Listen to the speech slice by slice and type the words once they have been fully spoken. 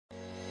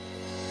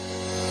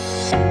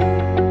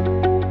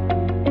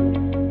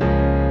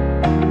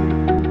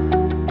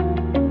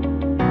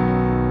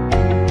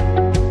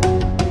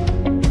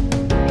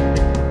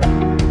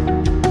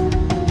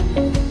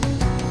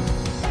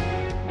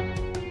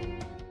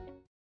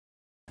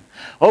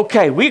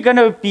Okay, we're going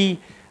to be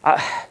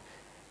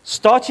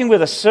starting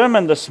with a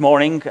sermon this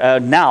morning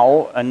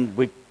now,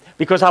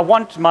 because I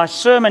want my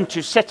sermon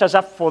to set us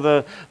up for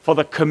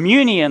the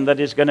communion that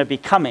is going to be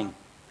coming.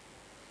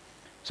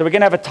 So we're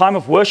going to have a time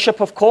of worship,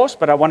 of course,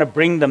 but I want to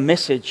bring the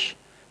message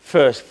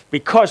first,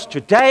 because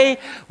today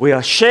we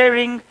are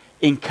sharing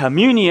in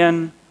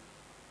communion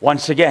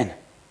once again.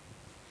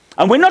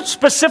 And we're not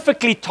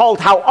specifically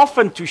told how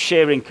often to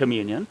share in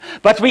communion,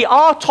 but we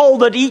are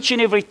told that each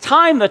and every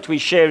time that we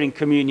share in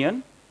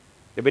communion,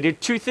 that we do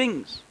two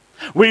things.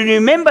 We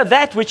remember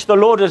that which the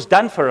Lord has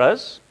done for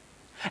us,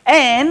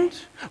 and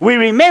we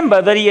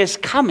remember that He is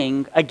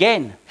coming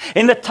again.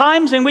 In the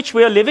times in which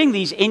we are living,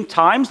 these end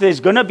times, there's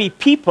going to be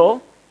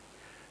people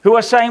who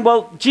are saying,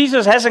 well,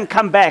 Jesus hasn't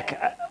come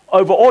back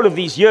over all of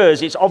these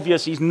years. It's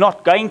obvious He's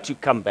not going to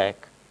come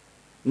back.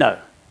 No,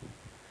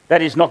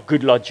 that is not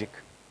good logic.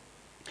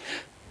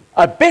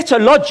 A better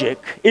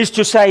logic is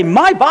to say,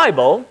 my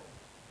Bible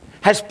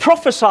has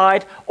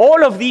prophesied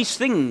all of these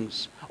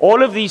things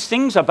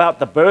about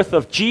the birth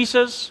of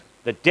Jesus,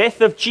 the death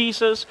of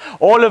Jesus,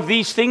 all of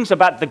these things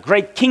about the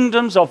great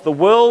kingdoms of the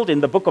world in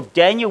the book of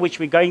Daniel, which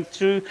we're going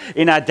through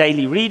in our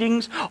daily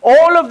readings.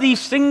 All of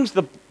these things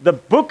the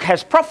book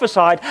has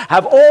prophesied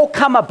have all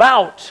come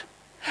about.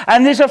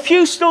 And there's a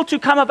few still to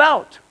come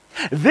about.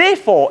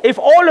 Therefore, if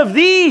all of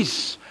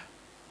these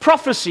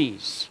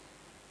prophecies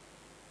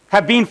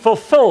have been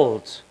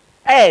fulfilled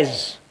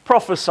as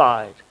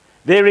prophesied,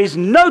 there is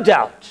no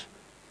doubt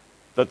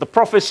that the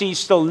prophecies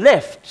still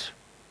left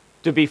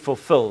to be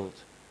fulfilled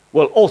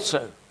will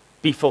also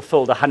be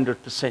fulfilled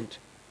 100%.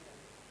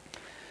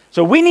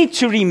 So we need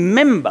to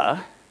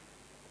remember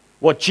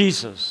what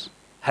Jesus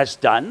has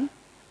done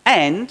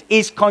and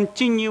is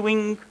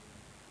continuing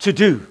to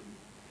do.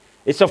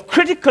 It's of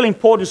critical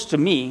importance to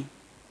me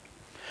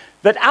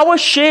that our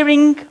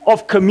sharing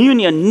of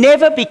communion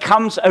never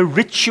becomes a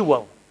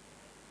ritual,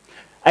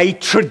 a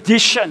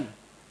tradition,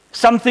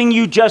 something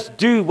you just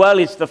do. Well,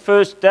 it's the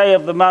first day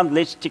of the month,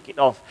 let's tick it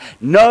off.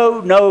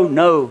 No, no,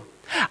 no.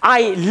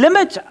 I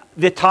limit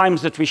the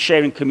times that we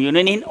share in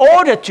communion in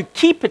order to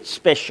keep it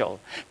special,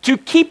 to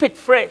keep it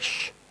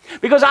fresh.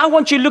 Because I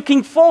want you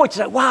looking forward to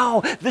say,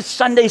 wow, this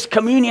Sunday's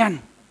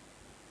communion.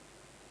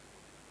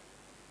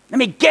 Let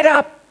me get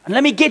up and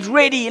let me get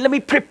ready, let me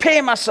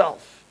prepare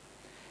myself.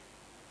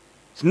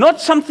 It's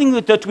not something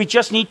that we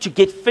just need to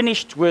get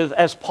finished with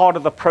as part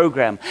of the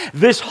program.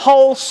 This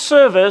whole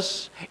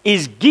service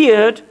is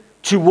geared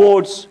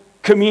towards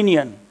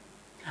communion.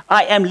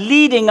 I am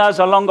leading us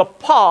along a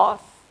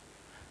path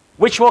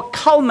which will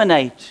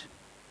culminate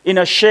in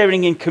us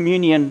sharing in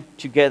communion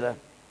together.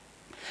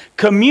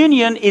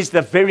 Communion is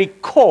the very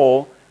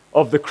core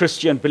of the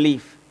Christian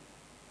belief.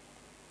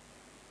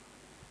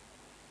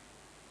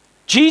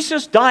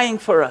 Jesus dying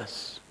for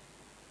us,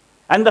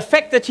 and the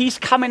fact that He's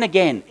coming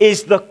again,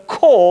 is the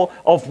core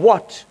of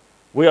what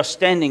we are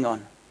standing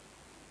on.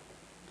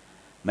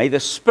 May the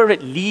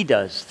Spirit lead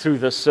us through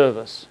this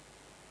service.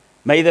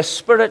 May the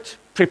Spirit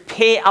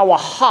prepare our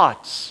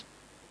hearts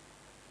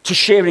to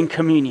share in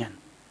communion.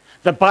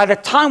 That by the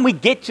time we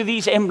get to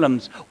these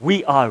emblems,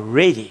 we are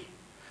ready.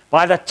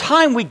 By the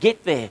time we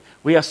get there,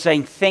 we are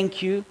saying,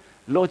 thank you,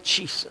 Lord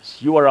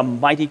Jesus. You are a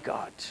mighty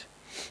God.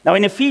 Now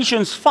in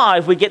Ephesians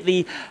 5, we get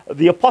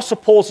the Apostle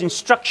Paul's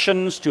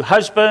instructions to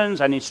husbands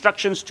and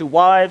instructions to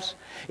wives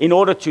in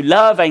order to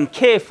love and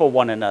care for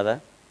one another.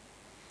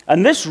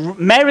 And this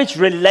marriage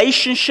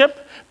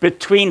relationship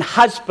between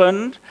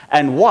husband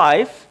and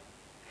wife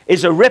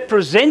is a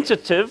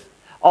representative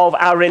of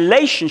our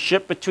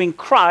relationship between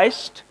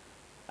Christ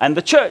and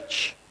the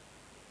church.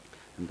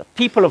 And the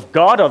people of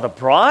God are the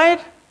bride.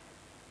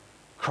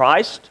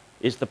 Christ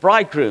is the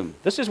bridegroom.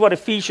 This is what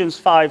Ephesians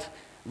 5,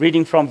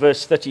 reading from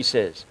verse 30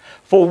 says.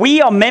 For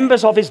we are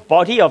members of His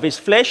body, of His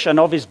flesh, and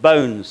of His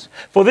bones.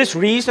 For this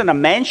reason a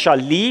man shall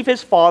leave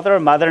his father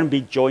and mother and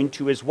be joined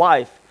to his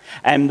wife,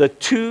 and the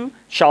two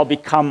shall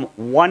become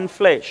one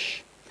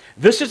flesh.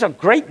 This is a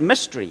great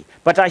mystery,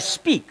 but I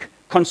speak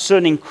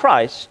concerning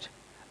Christ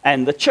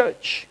and the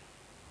church.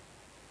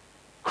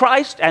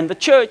 Christ and the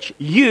church,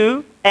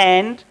 you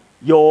and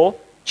your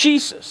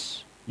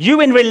Jesus.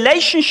 You in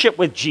relationship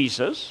with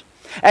Jesus,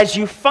 as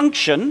you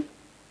function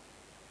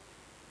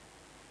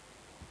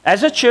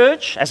as a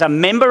church, as a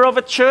member of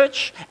a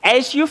church,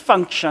 as you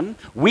function,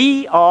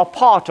 we are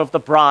part of the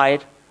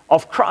bride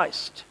of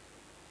Christ.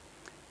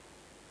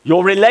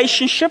 Your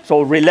relationships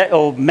or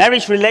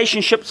marriage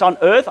relationships on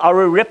earth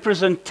are a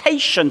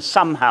representation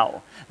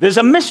somehow. There's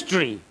a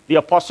mystery, the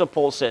Apostle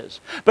Paul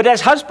says. But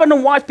as husband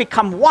and wife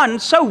become one,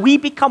 so we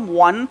become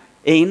one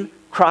in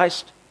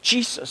Christ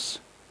Jesus.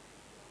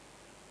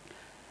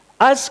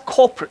 Us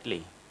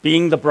corporately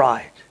being the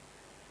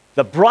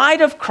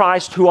bride of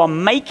Christ, who are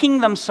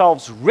making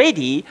themselves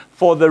ready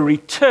for the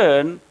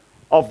return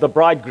of the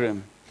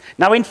bridegroom.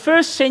 Now in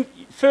first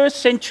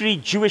first century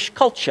Jewish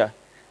culture,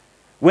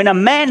 when a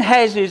man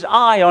has his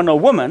eye on a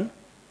woman,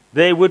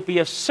 there would be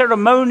a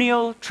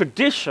ceremonial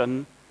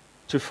tradition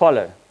to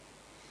follow.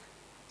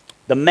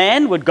 The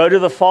man would go to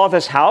the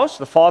father's house,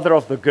 the father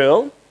of the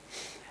girl,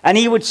 and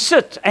he would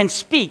sit and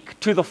speak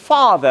to the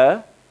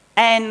father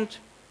and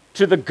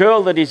to the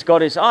girl that he's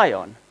got his eye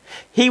on.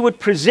 He would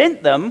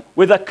present them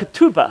with a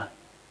ketubah,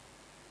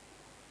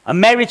 a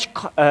marriage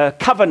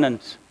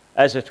covenant,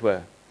 as it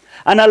were.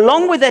 And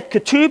along with that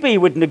ketubah, he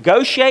would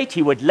negotiate,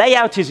 he would lay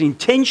out his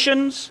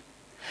intentions,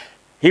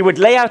 he would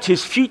lay out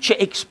his future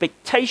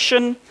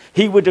expectation,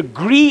 he would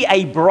agree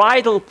a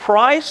bridal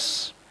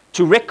price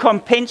to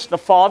recompense the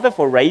father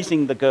for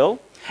raising the girl,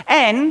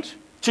 and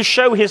to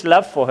show his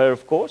love for her,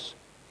 of course,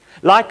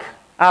 like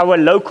our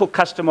local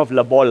custom of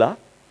lobola.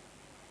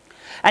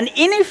 And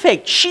in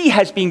effect, she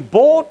has been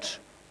bought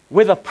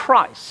with a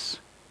price.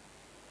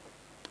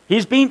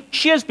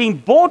 She has been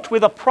bought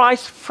with a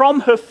price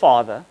from her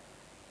father,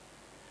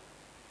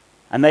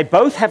 and they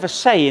both have a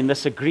say in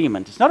this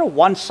agreement. It's not a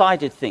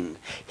one-sided thing.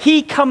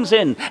 He comes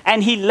in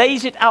and he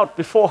lays it out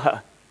before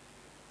her.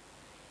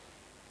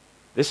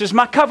 This is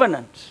my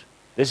covenant.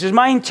 This is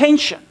my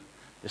intention.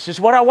 This is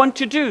what I want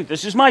to do.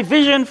 This is my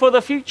vision for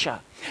the future.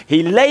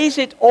 He lays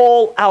it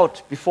all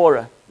out before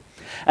her.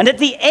 And at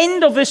the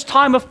end of this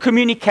time of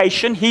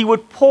communication, he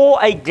would pour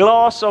a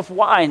glass of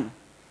wine.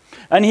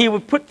 And he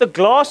would put the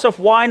glass of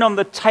wine on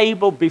the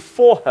table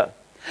before her.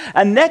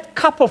 And that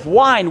cup of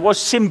wine was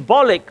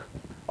symbolic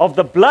of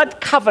the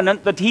blood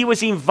covenant that he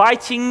was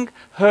inviting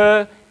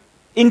her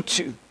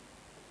into.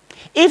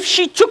 If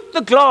she took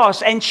the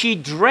glass and she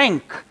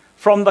drank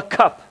from the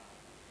cup,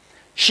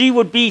 she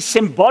would be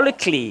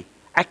symbolically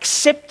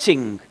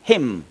accepting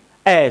him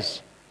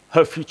as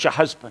her future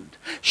husband.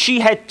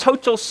 She had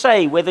total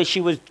say whether she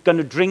was going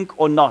to drink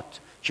or not.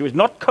 She was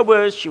not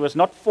coerced, she was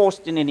not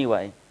forced in any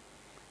way.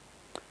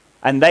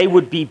 And they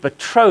would be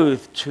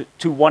betrothed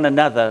to one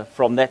another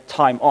from that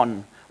time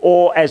on.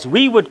 Or as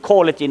we would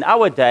call it in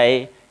our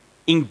day,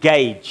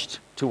 engaged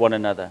to one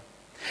another.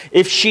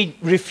 If she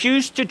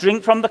refused to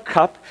drink from the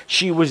cup,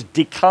 she was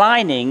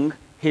declining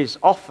his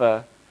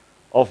offer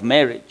of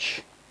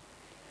marriage.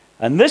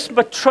 And this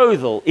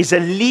betrothal is a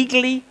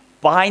legally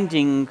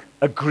binding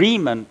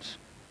agreement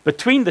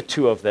between the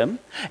two of them,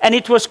 and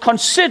it was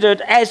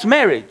considered as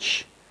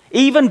marriage,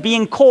 even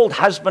being called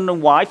husband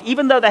and wife,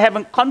 even though they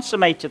haven't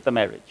consummated the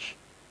marriage.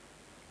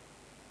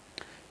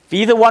 If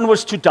either one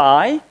was to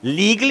die,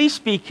 legally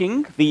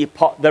speaking,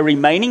 the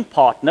remaining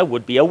partner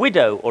would be a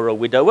widow or a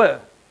widower.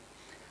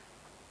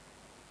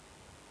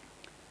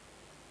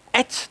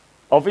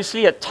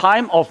 Obviously, at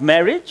time of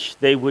marriage,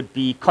 there would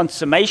be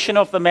consummation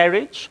of the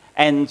marriage,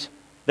 and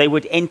they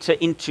would enter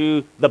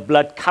into the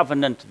blood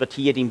covenant that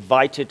he had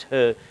invited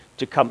her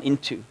to come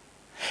into.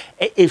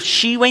 If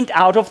she went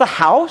out of the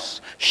house,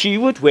 she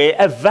would wear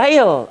a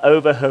veil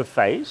over her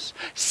face,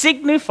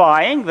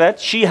 signifying that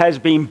she has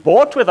been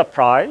bought with a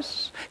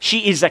price,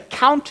 she is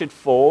accounted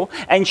for,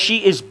 and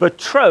she is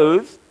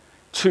betrothed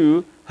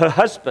to her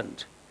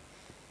husband.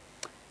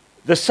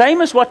 The same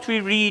as what we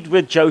read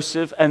with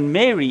Joseph and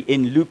Mary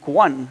in Luke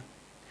 1.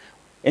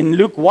 In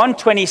Luke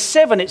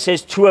 1:27, it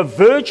says, "To a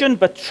virgin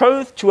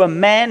betrothed to a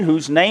man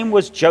whose name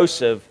was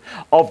Joseph,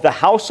 of the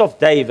house of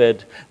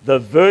David, the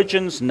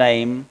virgin's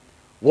name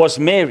was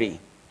Mary."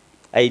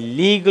 A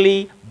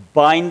legally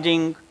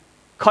binding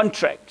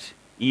contract.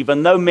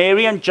 Even though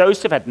Mary and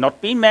Joseph had not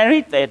been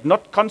married, they had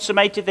not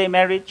consummated their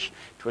marriage,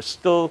 it was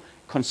still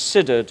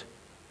considered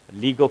a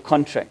legal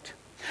contract.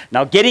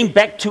 Now, getting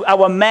back to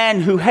our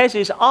man who has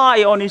his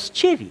eye on his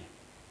cherry.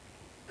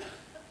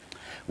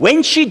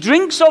 When she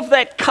drinks of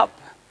that cup,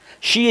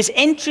 she is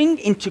entering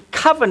into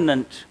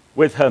covenant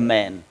with her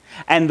man,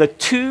 and the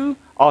two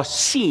are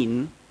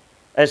seen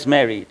as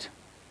married.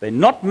 They're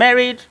not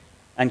married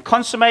and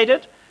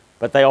consummated,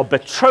 but they are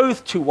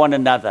betrothed to one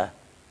another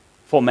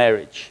for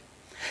marriage.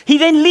 He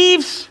then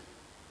leaves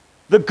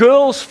the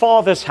girl's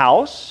father's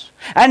house,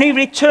 and he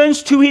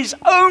returns to his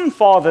own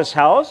father's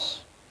house,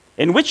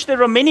 in which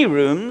there are many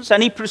rooms,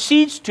 and he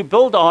proceeds to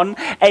build on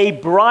a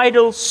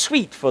bridal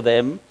suite for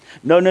them,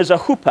 known as a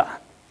huppah.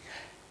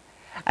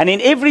 And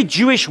in every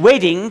Jewish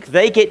wedding,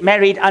 they get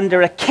married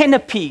under a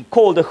canopy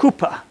called a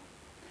huppah,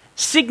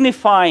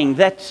 signifying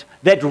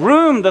that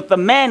room that the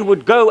man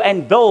would go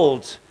and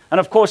build. And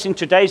of course, in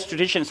today's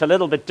tradition, it's a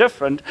little bit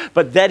different,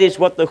 but that is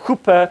what the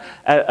huppah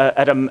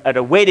at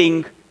a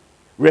wedding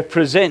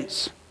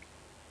represents.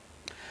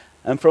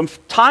 And from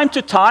time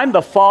to time,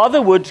 the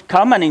father would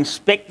come and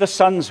inspect the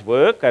son's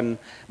work and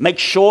make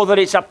sure that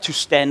it's up to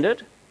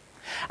standard.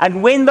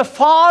 And when the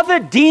father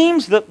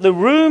deems that the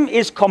room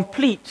is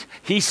complete,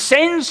 he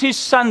sends his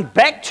son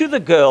back to the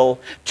girl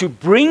to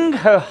bring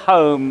her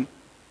home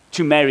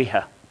to marry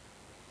her.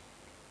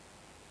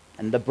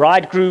 And the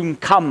bridegroom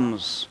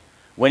comes.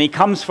 When he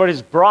comes for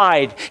his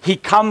bride, he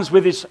comes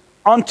with his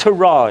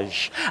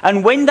entourage.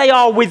 And when they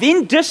are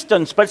within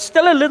distance, but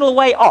still a little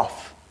way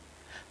off,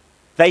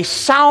 they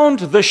sound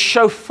the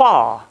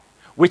shofar,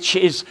 which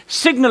is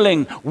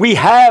signaling, we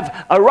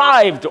have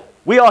arrived,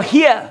 we are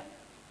here.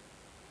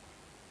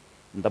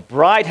 And the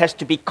bride has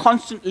to be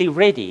constantly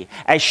ready,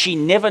 as she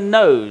never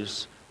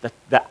knows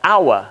the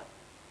hour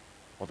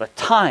or the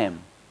time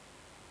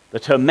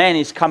that her man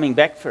is coming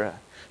back for her.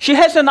 She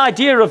has an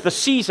idea of the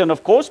season,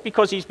 of course,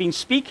 because he's been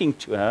speaking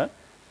to her.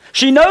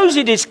 She knows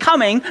it is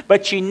coming,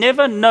 but she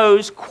never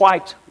knows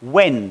quite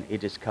when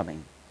it is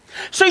coming.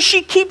 So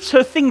she keeps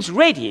her things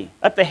ready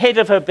at the head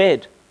of her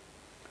bed.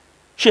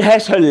 She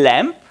has her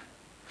lamp.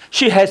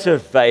 She has her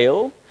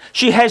veil.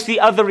 She has the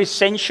other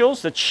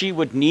essentials that she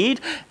would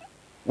need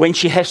when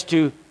she has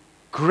to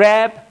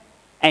grab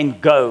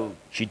and go.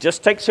 She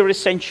just takes her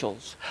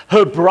essentials.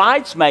 Her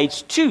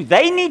bridesmaids too,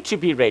 they need to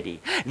be ready.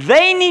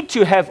 They need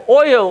to have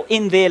oil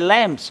in their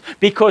lamps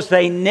because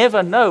they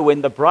never know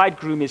when the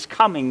bridegroom is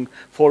coming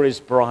for his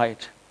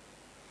bride.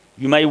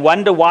 You may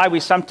wonder why we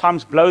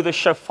sometimes blow the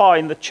shofar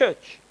in the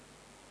church.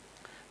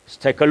 Let's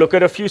take a look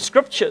at a few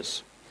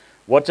scriptures.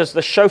 What does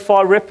the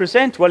shofar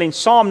represent? Well, in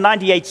Psalm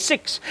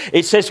 98:6,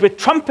 it says, with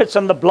trumpets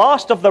and the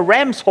blast of the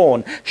ram's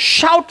horn,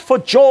 shout for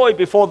joy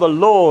before the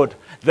Lord,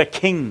 the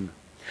King.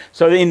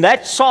 So in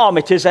that psalm,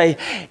 it is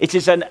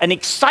an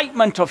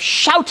excitement of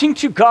shouting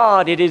to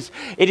God. It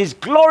is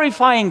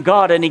glorifying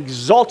God and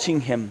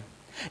exalting him.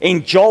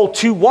 In Joel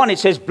 2:1, it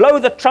says, blow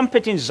the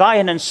trumpet in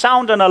Zion and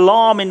sound an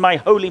alarm in my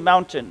holy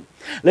mountain.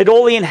 Let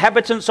all the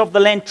inhabitants of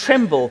the land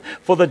tremble,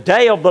 for the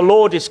day of the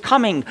Lord is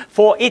coming,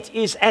 for it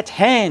is at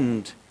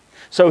hand.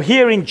 So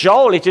here in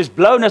Joel, it is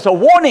blown as a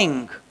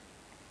warning.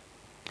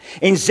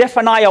 In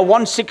Zephaniah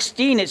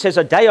 1:16, it says,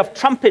 a day of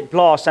trumpet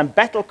blast and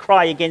battle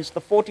cry against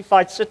the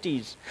fortified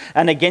cities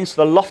and against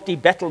the lofty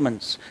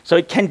battlements. So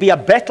it can be a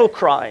battle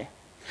cry.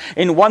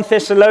 In 1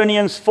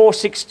 Thessalonians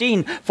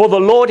 4:16, for the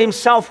Lord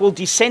himself will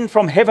descend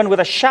from heaven with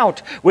a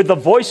shout, with the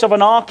voice of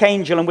an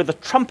archangel and with the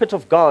trumpet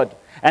of God,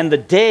 and the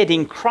dead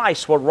in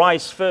Christ will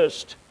rise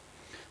first.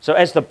 So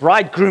as the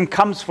bridegroom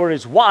comes for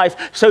his wife,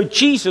 so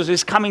Jesus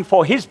is coming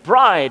for his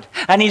bride,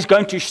 and he's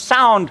going to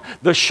sound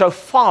the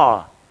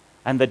shofar,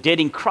 and the dead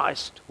in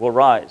Christ will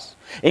rise.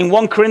 In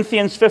 1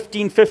 Corinthians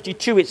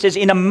 15:52, it says,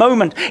 in a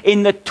moment,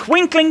 in the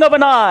twinkling of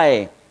an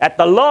eye, at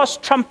the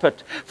last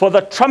trumpet, for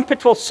the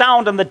trumpet will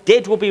sound and the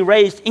dead will be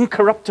raised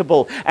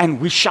incorruptible, and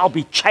we shall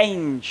be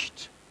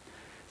changed.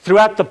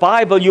 Throughout the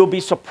Bible, you'll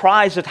be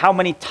surprised at how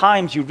many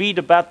times you read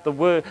about the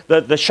word,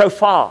 the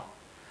shofar,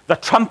 the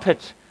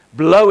trumpet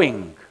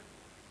blowing.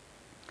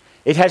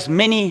 It has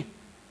many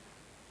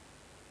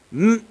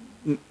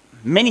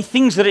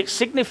things that it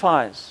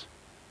signifies.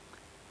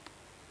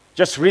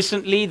 Just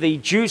recently, the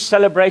Jews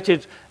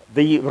celebrated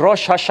the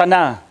Rosh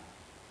Hashanah.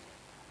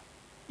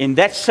 In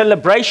that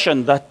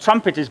celebration, the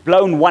trumpet is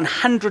blown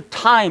 100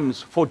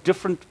 times for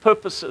different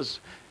purposes.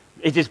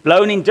 It is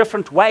blown in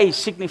different ways,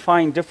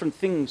 signifying different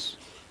things.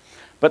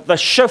 But the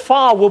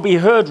shofar will be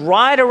heard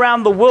right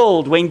around the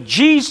world when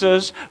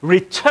Jesus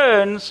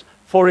returns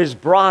for his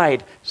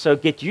bride. So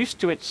get used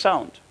to its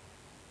sound.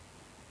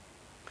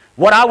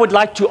 What I would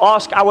like to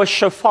ask our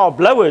shofar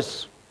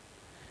blowers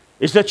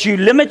is that you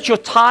limit your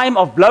time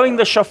of blowing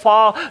the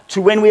shofar to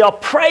when we are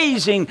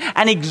praising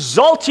and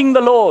exalting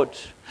the Lord.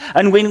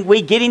 And when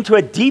we get into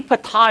a deeper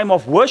time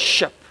of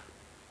worship,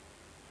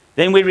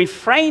 then we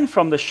refrain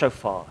from the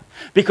shofar,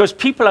 because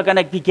people are going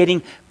to be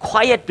getting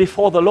quiet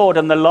before the Lord,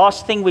 and the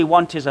last thing we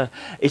want is a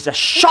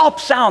sharp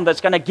sound that's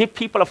going to give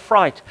people a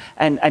fright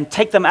and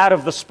take them out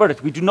of the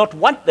spirit. We do not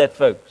want that,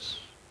 folks.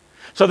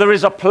 So there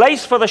is a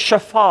place for the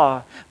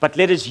shofar, but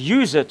let us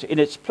use it in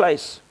its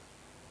place.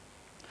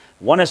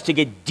 I want us to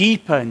get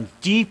deeper and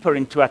deeper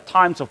into our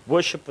times of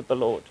worship with the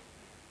Lord.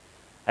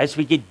 As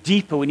we get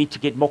deeper, we need to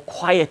get more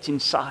quiet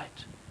inside.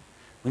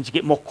 We need to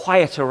get more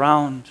quiet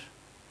around.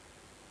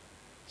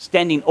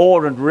 Stand in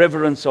awe and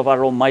reverence of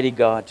our Almighty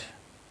God.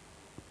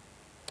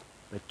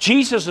 But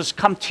Jesus has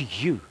come to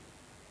you.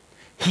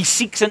 He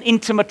seeks an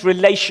intimate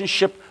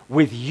relationship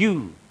with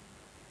you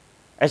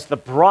as the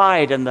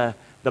bride and the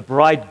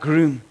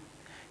bridegroom.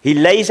 He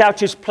lays out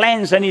his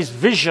plans and his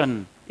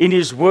vision in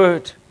his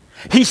word.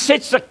 He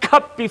sets a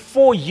cup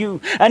before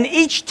you, and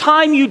each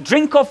time you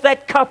drink of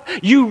that cup,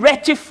 you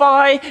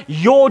ratify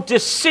your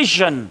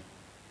decision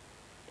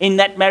in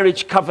that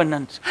marriage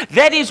covenant.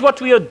 That is what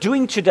we are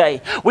doing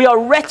today. We are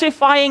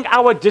ratifying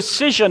our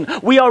decision.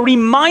 We are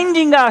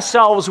reminding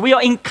ourselves we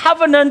are in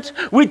covenant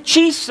with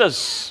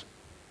Jesus.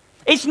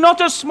 It's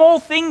not a small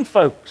thing,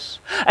 folks.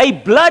 A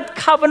blood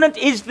covenant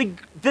is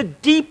the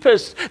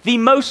deepest, the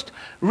most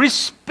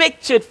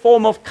respected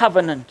form of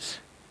covenant.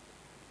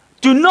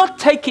 Do not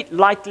take it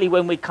lightly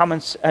when we come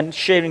and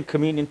share in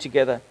communion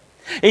together.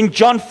 In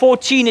John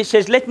 14, it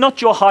says, let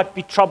not your heart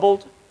be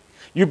troubled.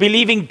 You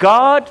believe in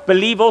God,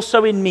 believe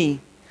also in me.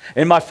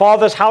 In my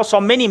Father's house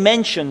are many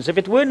mansions. If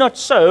it were not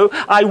so,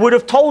 I would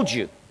have told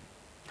you.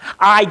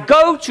 I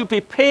go to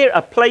prepare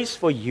a place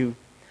for you.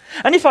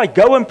 And if I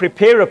go and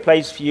prepare a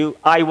place for you,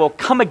 I will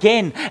come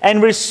again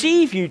and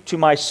receive you to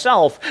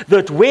myself,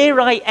 that where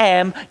I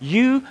am,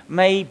 you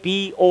may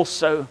be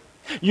also.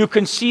 You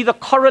can see the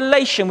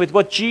correlation with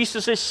what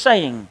Jesus is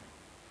saying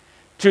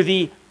to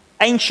the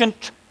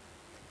ancient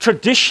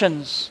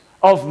traditions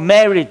of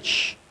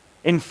marriage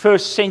in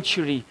first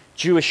century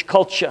Jewish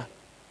culture.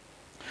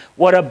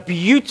 What a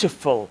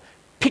beautiful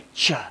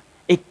picture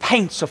it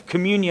paints of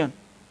communion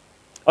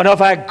and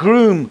of our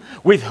groom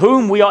with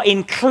whom we are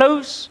in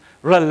close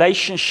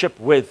relationship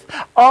with.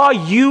 Are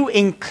you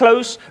in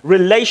close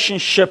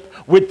relationship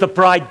with the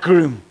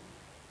bridegroom?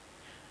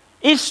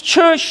 Is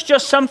church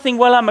just something,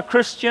 well, I'm a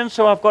Christian,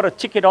 so I've got a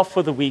ticket off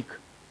for the week?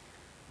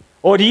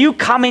 Or do you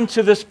come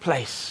into this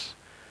place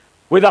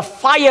with a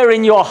fire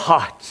in your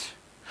heart,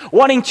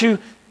 wanting to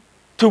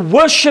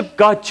worship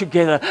God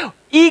together,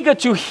 eager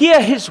to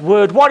hear His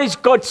word? What is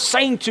God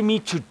saying to me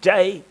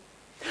today?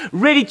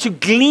 Ready to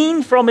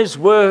glean from His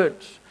word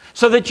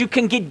so that you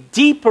can get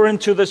deeper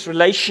into this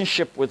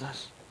relationship with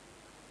us.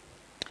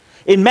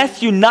 In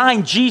Matthew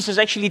 9, Jesus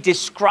actually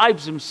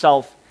describes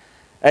Himself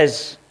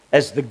as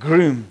the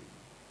groom.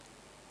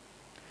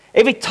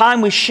 Every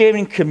time we share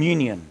in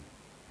communion,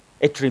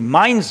 it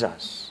reminds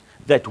us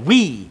that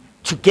we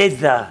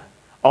together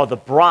are the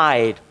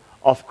bride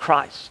of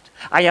Christ.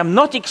 I am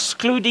not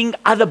excluding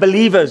other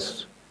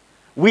believers.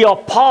 We are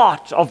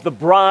part of the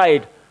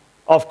bride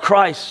of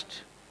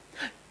Christ.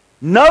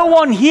 No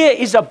one here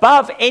is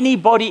above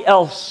anybody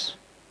else.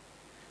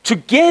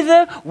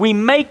 Together we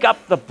make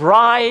up the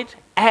bride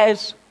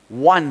as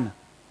one.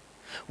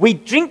 We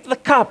drink the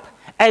cup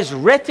as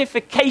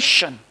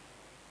ratification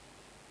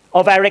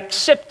of our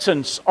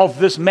acceptance of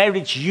this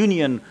marriage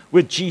union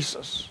with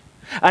Jesus.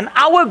 And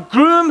our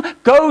groom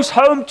goes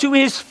home to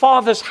his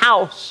Father's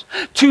house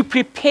to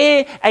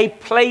prepare a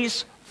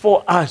place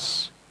for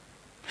us.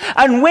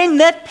 And when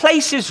that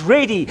place is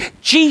ready,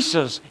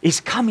 Jesus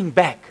is coming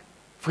back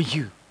for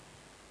you.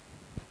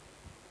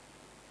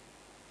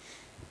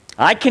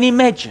 I can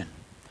imagine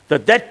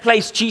that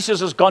place Jesus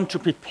has gone to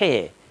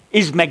prepare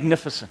is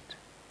magnificent.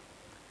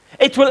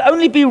 It will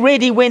only be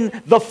ready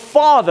when the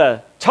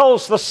Father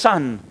tells the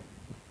Son,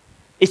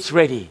 it's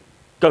ready,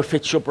 go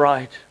fetch your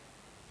bride.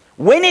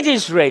 When it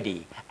is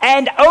ready,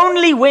 and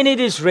only when it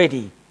is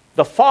ready,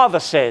 the Father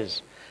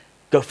says,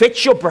 go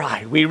fetch your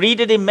bride. We read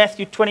it in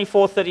Matthew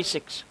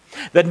 24:36,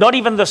 that not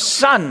even the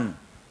Son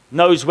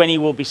knows when He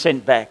will be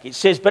sent back. It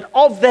says, but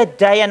of that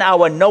day and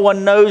hour no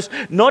one knows,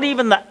 not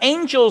even the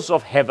angels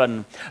of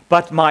heaven,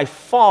 but my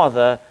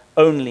Father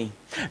only.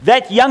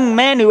 That young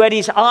man who had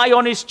his eye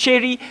on his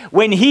cherry,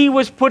 when he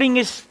was putting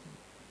his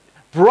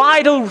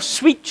bridal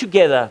suite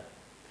together,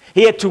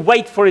 he had to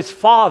wait for his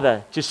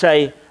father to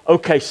say,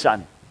 okay,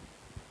 son,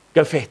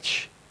 go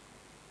fetch.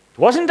 It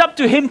wasn't up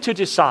to him to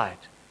decide.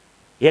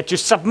 He had to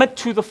submit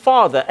to the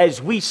Father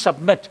as we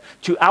submit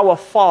to our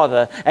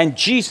Father, and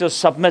Jesus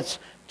submits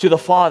to the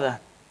Father.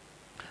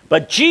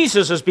 But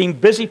Jesus has been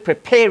busy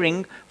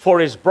preparing for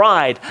His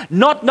bride,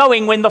 not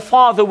knowing when the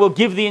Father will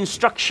give the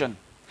instruction.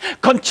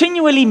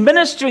 Continually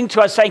ministering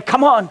to us, saying,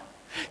 come on,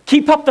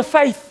 keep up the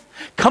faith.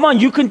 Come on,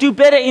 you can do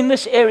better in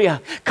this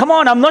area. Come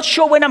on, I'm not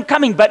sure when I'm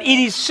coming, but it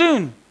is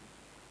soon.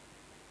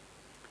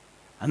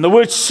 And the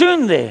word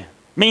soon there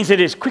means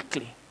it is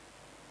quickly.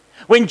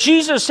 When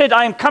Jesus said,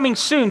 I am coming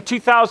soon,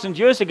 2,000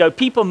 years ago,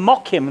 people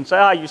mock Him and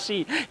say, you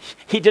see,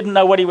 He didn't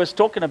know what He was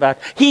talking about.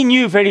 He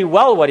knew very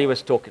well what He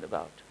was talking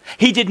about.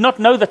 He did not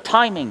know the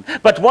timing.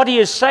 But what He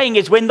is saying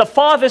is, when the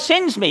Father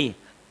sends me,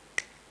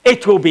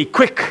 it will be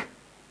quick.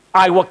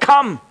 I will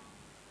come.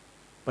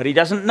 But He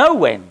doesn't know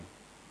when,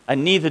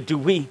 and neither do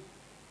we.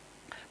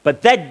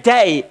 But that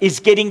day is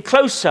getting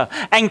closer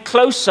and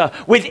closer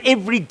with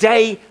every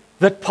day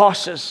that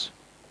passes.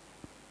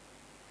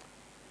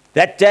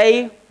 That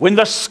day when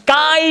the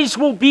skies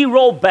will be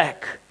rolled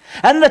back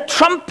and the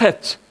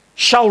trumpet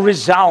shall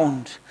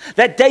resound.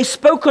 That day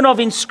spoken of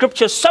in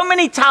Scripture so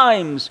many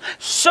times,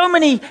 so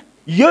many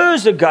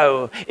years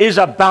ago, is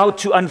about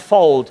to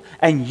unfold.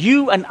 And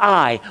you and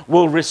I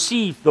will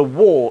receive the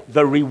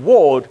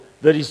reward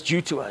that is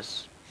due to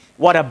us.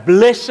 What a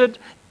blessed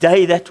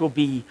day that will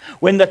be,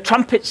 when the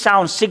trumpet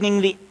sounds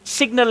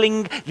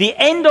signaling the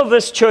end of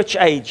this church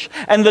age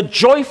and the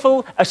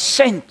joyful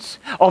ascent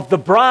of the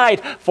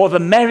bride for the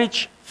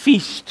marriage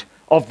feast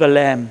of the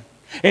Lamb.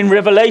 In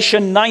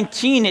Revelation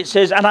 19 it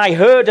says, and I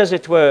heard, as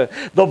it were,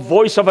 the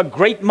voice of a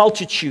great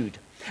multitude,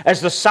 as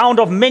the sound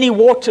of many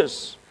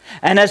waters,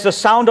 and as the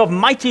sound of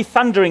mighty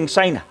thundering,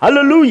 saying,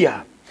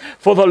 Hallelujah!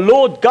 For the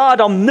Lord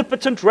God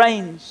omnipotent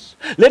reigns.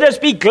 Let us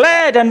be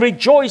glad and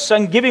rejoice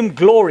and give Him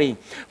glory.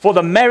 For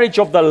the marriage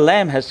of the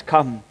Lamb has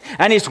come,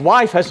 and His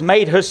wife has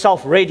made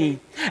herself ready.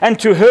 And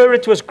to her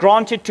it was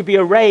granted to be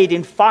arrayed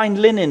in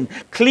fine linen,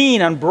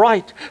 clean and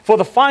bright. For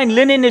the fine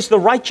linen is the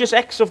righteous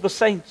acts of the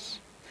saints.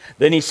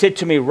 Then He said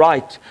to me,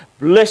 Write,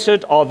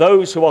 blessed are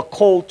those who are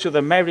called to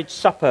the marriage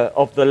supper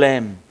of the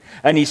Lamb.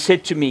 And He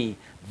said to me,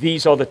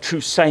 These are the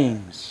true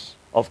sayings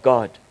of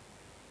God.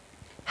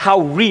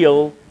 How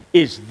real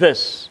is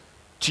this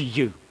to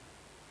you?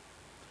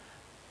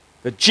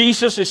 That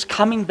Jesus is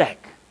coming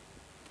back,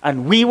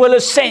 and we will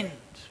ascend,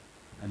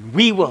 and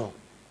we will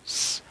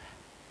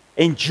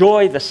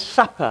enjoy the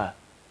supper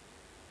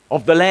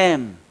of the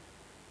Lamb,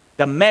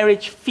 the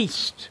marriage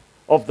feast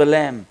of the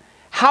Lamb.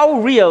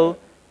 How real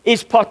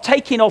is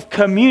partaking of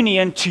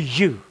communion to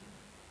you?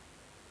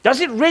 Does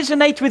it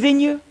resonate within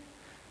you?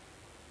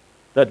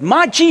 That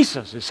my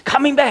Jesus is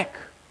coming back.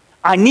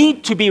 I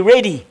need to be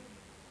ready.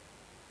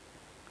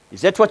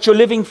 Is that what you're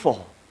living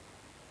for?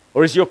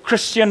 Or is your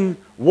Christian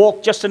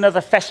walk just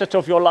another facet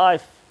of your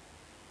life?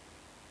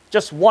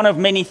 Just one of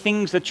many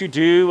things that you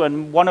do,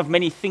 and one of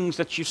many things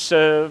that you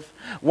serve,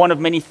 one of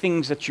many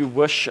things that you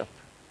worship.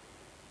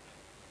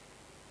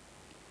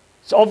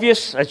 It's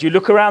obvious as you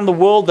look around the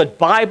world that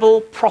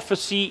Bible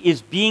prophecy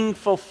is being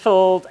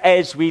fulfilled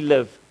as we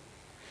live.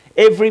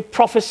 Every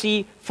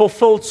prophecy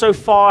fulfilled so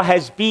far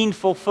has been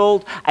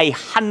fulfilled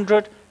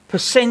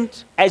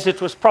 100% as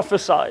it was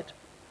prophesied.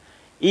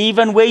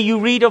 Even where you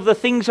read of the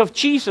things of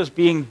Jesus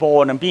being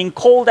born and being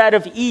called out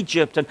of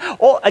Egypt,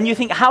 and you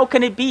think, how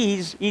can it be?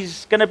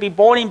 He's going to be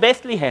born in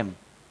Bethlehem.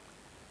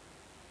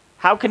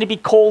 How can he be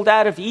called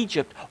out of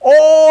Egypt?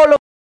 All of the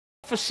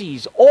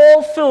prophecies,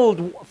 all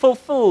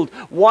fulfilled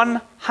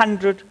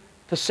 100%.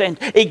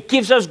 It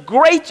gives us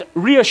great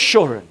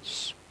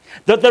reassurance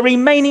that the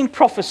remaining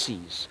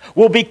prophecies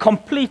will be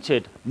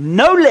completed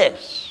no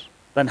less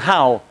than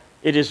how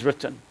it is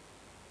written.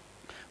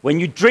 When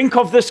you drink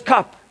of this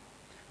cup,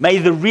 may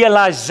the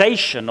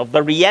realization of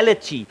the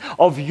reality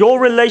of your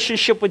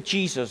relationship with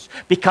Jesus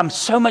become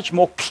so much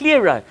more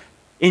clearer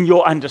in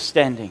your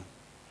understanding.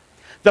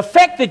 The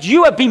fact that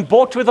you have been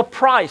bought with a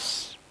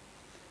price,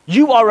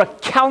 you are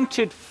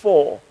accounted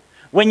for.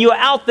 When you're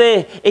out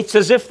there, it's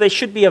as if there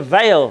should be a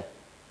veil.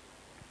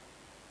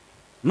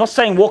 I'm not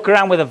saying walk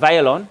around with a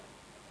veil on.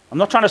 I'm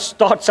not trying to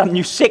start some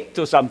new sect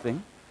or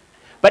something.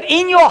 But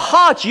in your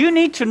heart, you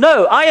need to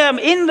know, I am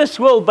in this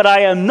world, but I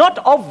am not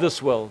of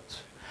this world.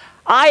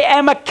 I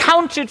am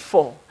accounted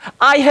for.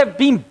 I have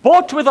been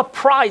bought with a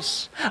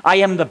price. I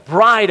am the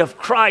bride of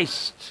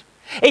Christ.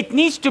 It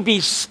needs to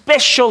be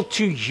special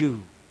to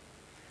you,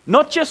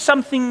 not just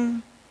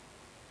something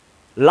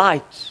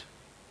light.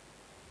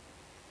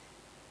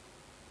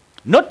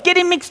 Not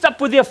getting mixed up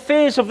with the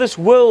affairs of this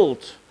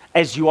world,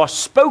 as you are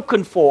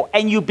spoken for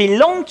and you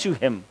belong to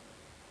Him.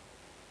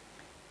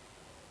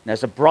 And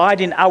as a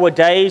bride in our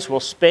days will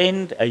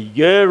spend a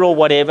year or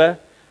whatever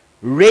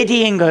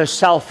readying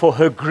herself for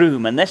her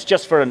groom, and that's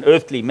just for an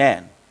earthly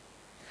man,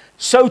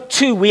 so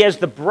too we as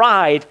the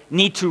bride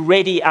need to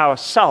ready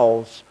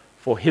ourselves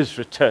for His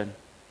return.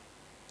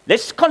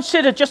 Let's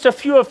consider just a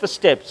few of the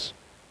steps.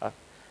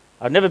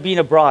 I've never been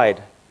a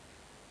bride,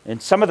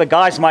 and some of the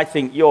guys might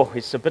think,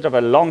 it's a bit of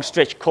a long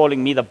stretch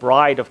calling me the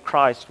bride of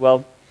Christ.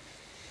 Well,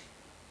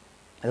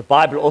 the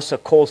Bible also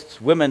calls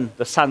women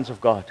the sons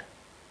of God.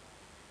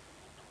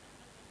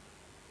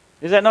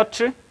 Is that not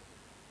true?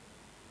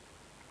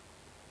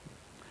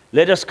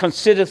 Let us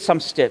consider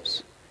some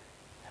steps.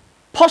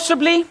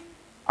 Possibly,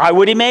 I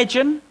would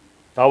imagine,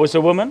 if I was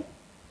a woman,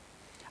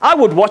 I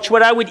would watch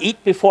what I would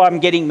eat before I'm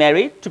getting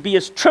married to be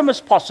as trim as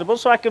possible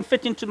so I can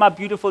fit into my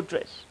beautiful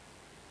dress.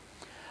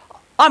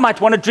 I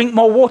might want to drink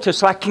more water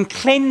so I can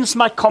cleanse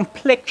my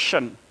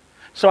complexion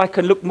so I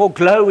can look more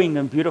glowing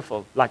and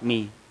beautiful like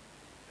me.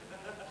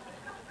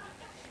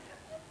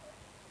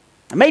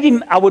 Maybe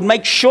I would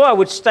make sure I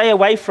would stay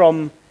away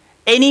from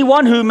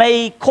anyone who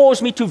may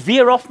cause me to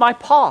veer off my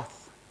path.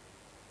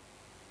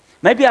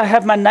 Maybe I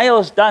have my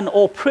nails done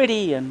all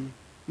pretty and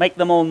make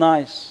them all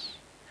nice.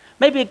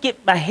 Maybe I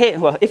get my hair,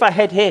 well, if I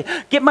had hair,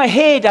 get my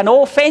hair done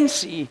all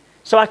fancy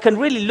so I can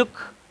really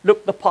look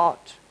the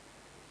part.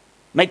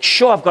 Make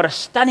sure I've got a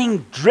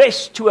stunning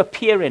dress to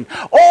appear in.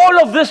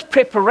 All of this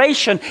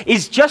preparation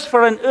is just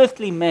for an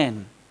earthly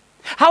man.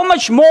 How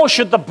much more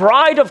should the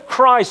bride of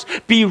Christ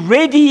be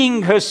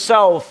readying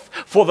herself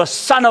for the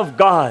Son of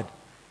God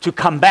to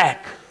come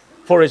back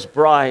for His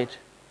bride?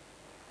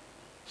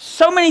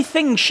 So many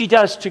things she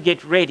does to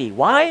get ready.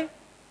 Why?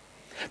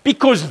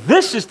 Because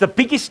this is the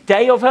biggest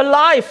day of her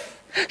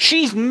life.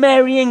 She's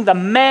marrying the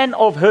man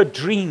of her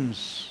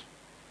dreams.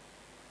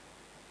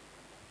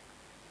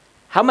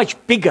 How much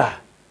bigger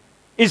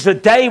is the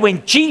day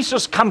when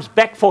Jesus comes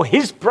back for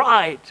His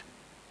bride?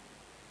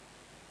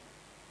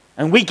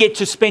 And we get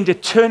to spend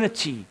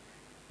eternity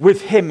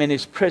with Him in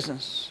His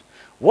presence.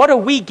 What are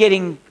we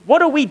doing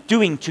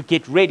to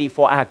get ready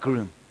for our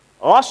groom?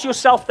 Ask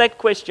yourself that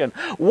question.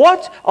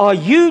 What are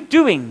you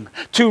doing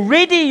to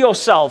ready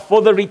yourself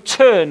for the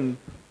return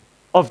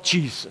of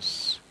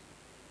Jesus?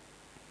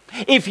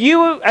 If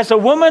you, as a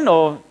woman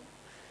or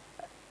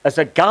as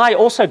a guy,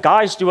 also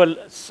guys do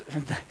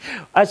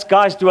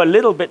a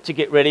little bit to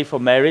get ready for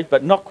marriage,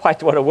 but not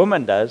quite what a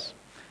woman does.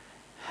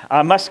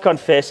 I must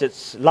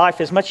confess, life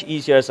is much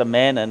easier as a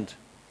man, and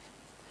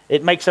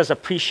it makes us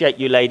appreciate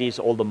you ladies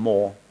all the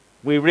more.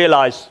 We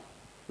realize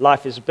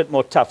life is a bit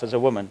more tough as a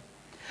woman.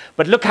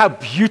 But look how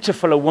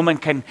beautiful a woman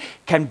can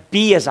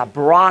be as a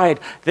bride.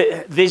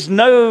 It's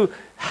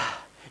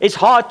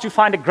hard to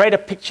find a greater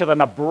picture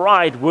than a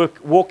bride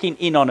walking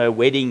in on her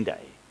wedding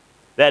day.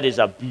 That is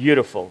a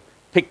beautiful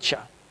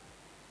picture.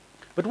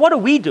 But what are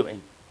we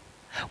doing?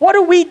 What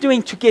are we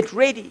doing to get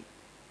ready?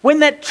 When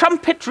that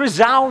trumpet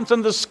resounds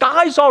and the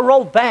skies are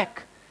rolled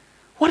back,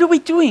 what are we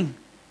doing?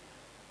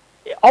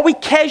 Are we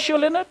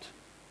casual in it?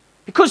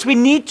 Because we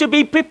need to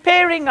be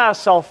preparing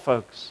ourselves,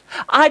 folks.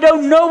 I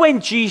don't know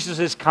when Jesus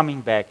is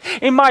coming back.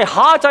 In my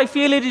heart, I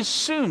feel it is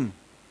soon.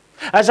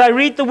 As I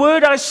read the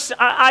word, I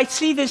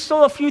see there's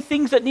still a few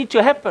things that need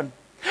to happen.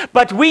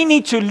 But we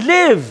need to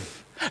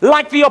live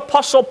like the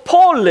Apostle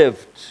Paul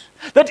lived,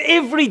 that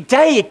every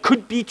day it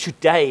could be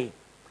today.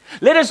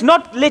 Let us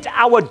not let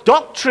our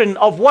doctrine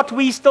of what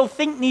we still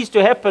think needs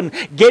to happen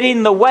get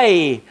in the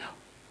way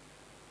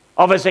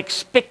of us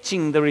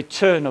expecting the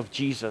return of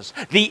Jesus.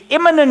 The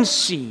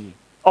imminency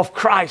of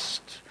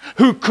Christ,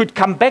 who could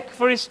come back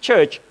for his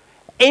church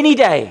any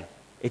day.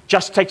 It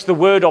just takes the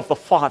word of the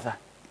Father.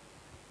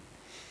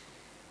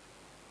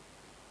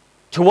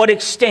 To what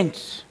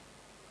extent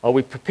are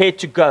we prepared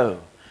to go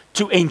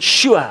to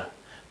ensure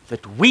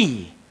that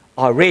we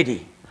are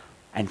ready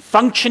and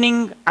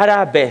functioning at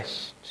our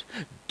best,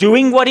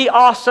 doing what he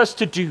asks us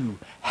to do,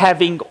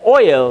 having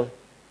oil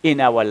in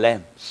our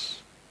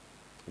lamps?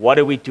 What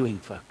are we doing,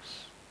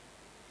 folks?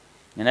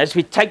 And as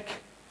we take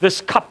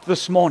this cup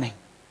this morning,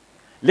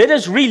 let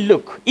us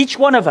relook, each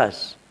one of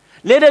us,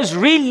 let us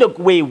relook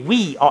where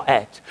we are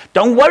at.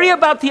 Don't worry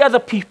about the other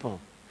people.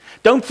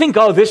 Don't think,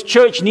 oh, this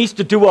church needs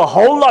to do a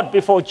whole lot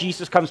before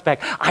Jesus comes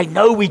back. I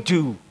know we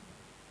do.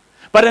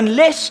 But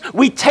unless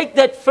we take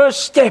that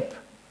first step,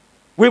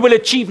 we will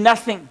achieve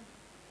nothing.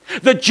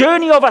 The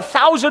journey of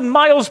 1,000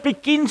 miles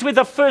begins with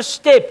the first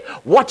step.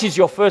 What is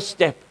your first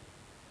step?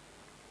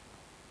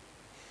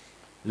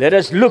 Let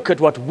us look at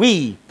what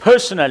we,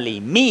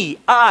 personally,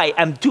 I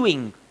am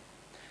doing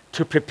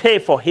to prepare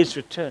for his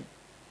return.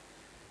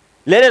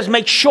 Let us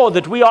make sure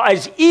that we are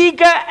as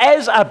eager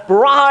as a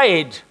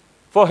bride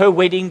for her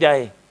wedding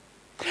day.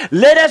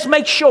 Let us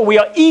make sure we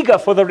are eager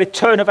for the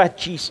return of our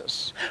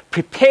Jesus,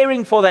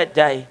 preparing for that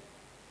day.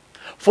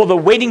 For the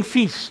wedding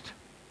feast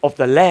of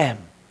the Lamb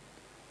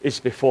is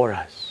before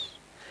us.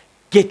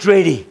 Get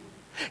ready,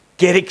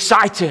 get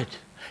excited,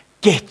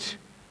 get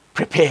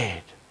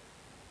prepared.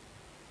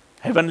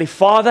 Heavenly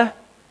Father,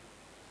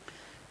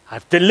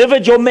 I've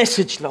delivered your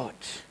message, Lord.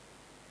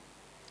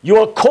 You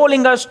are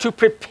calling us to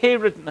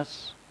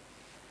preparedness.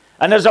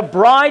 And as a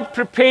bride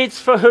prepares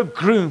for her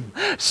groom,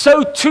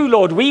 so too,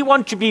 Lord, we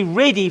want to be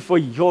ready for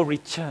your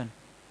return.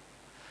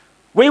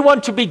 We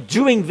want to be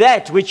doing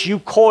that which you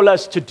call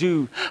us to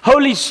do.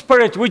 Holy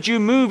Spirit, would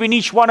you move in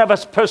each one of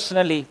us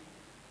personally?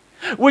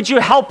 Would you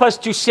help us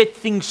to set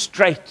things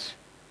straight?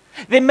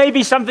 There may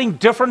be something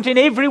different in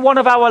every one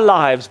of our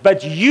lives,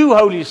 but you,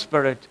 Holy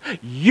Spirit,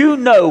 you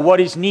know what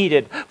is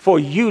needed, for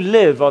you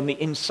live on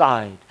the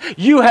inside.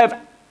 You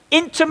have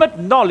intimate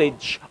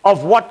knowledge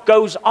of what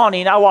goes on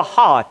in our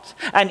heart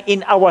and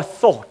in our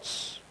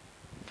thoughts.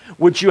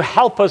 Would you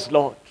help us,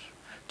 Lord,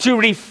 to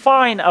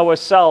refine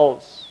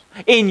ourselves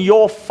in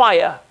your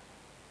fire,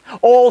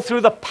 all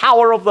through the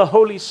power of the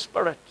Holy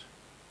Spirit,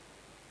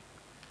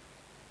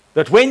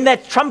 that when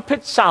that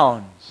trumpet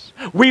sounds,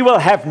 we will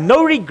have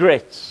no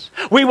regrets.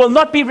 We will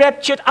not be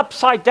raptured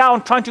upside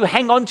down trying to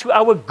hang on to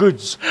our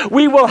goods.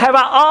 We will have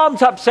our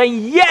arms up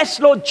saying, yes,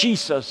 Lord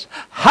Jesus,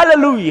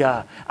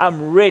 hallelujah,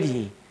 I'm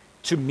ready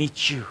to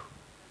meet you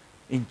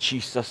in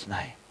Jesus'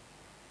 name.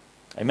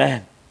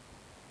 Amen.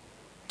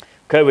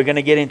 Okay, we're going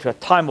to get into a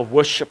time of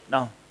worship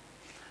now.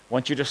 I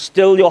want you to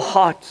still your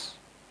hearts.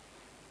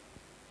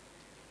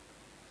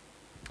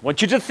 I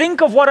want you to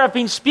think of what I've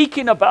been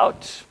speaking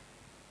about.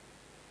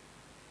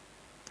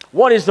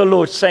 What is the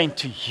Lord saying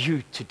to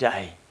you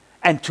today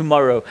and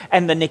tomorrow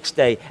and the next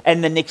day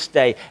and the next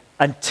day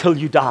until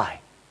you die?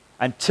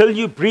 Until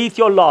you breathe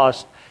your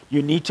last,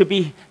 you need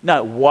to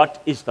know,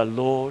 what is the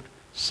Lord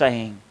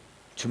saying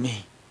to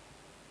me?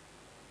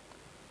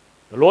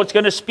 The Lord's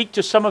going to speak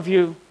to some of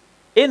you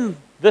in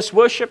this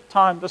worship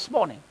time this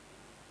morning.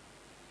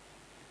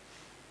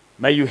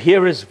 May you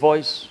hear his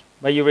voice.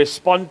 May you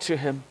respond to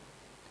him.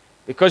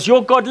 Because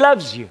your God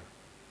loves you.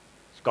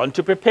 He's gone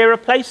to prepare a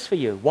place for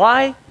you.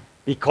 Why?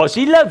 Because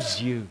he loves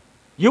you.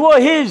 You are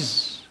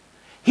his.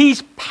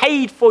 He's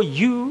paid for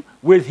you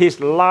with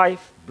his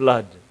life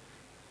blood.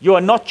 You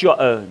are not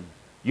your own.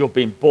 You've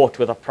been bought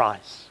with a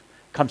price.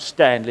 Come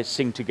stand, let's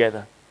sing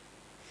together.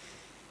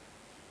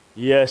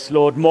 Yes,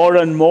 Lord, more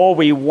and more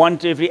we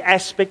want every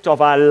aspect of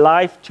our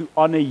life to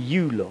honor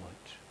you, Lord.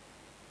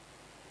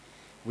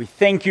 We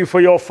thank you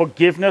for your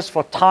forgiveness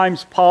for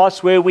times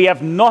past where we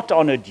have not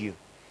honored you.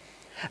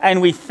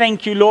 And we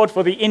thank you, Lord,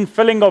 for the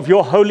infilling of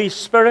your Holy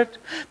Spirit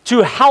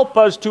to help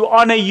us to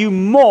honor you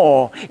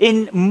more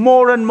in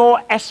more and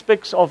more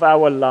aspects of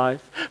our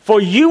life.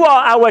 For you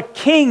are our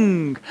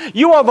King.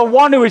 You are the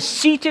one who is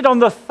seated on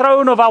the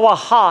throne of our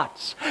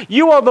hearts.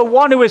 You are the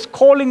one who is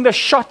calling the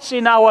shots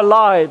in our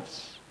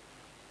lives.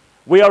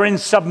 We are in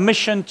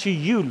submission to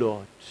you,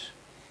 Lord.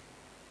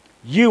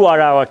 You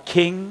are our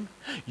King.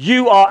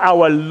 You are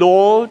our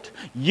Lord.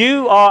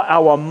 You are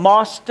our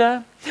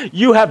Master.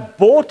 You have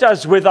bought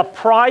us with a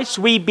price.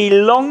 We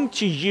belong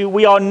to you.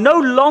 We are no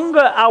longer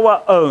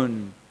our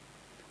own.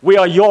 We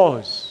are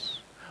yours.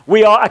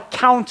 We are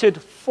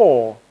accounted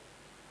for.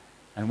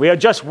 And we are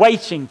just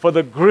waiting for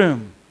the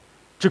groom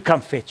to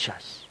come fetch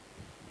us.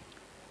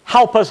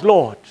 Help us,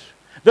 Lord,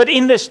 that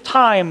in this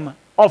time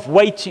of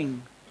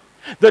waiting,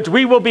 that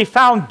we will be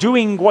found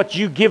doing what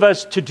you give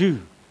us to do.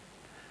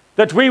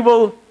 That we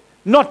will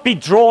not be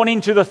drawn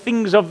into the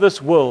things of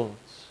this world,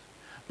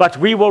 But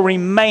we will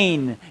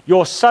remain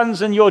your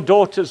sons and your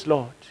daughters,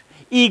 Lord,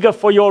 eager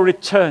for your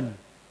return,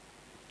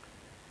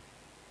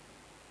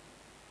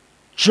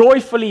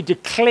 joyfully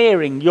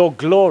declaring your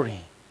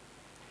glory,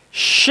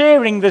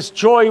 sharing this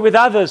joy with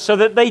others so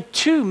that they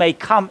too may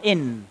come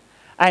in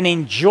and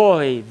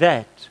enjoy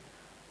that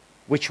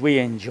which we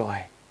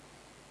enjoy.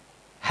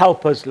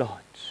 Help us, Lord.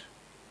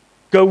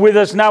 Go with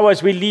us now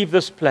as we leave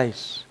this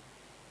place.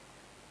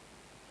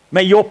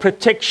 May your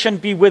protection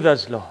be with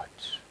us, Lord.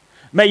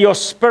 May your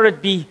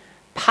Spirit be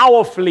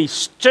powerfully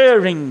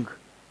stirring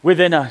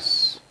within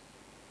us.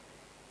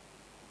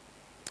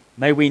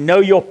 May we know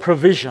your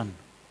provision.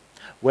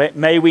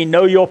 May we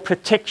know your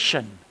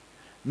protection.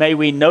 May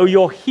we know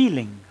your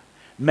healing.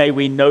 May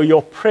we know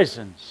your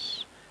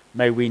presence.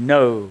 May we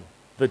know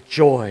the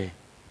joy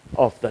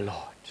of the Lord.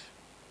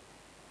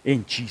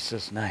 In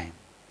Jesus' name.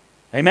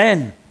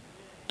 Amen.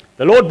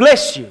 The Lord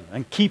bless you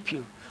and keep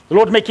you. The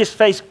Lord make his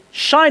face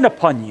shine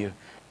upon you,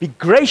 be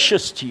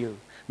gracious to you.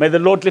 May the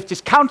Lord lift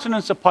his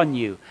countenance upon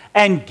you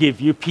and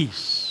give you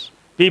peace.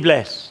 Be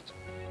blessed.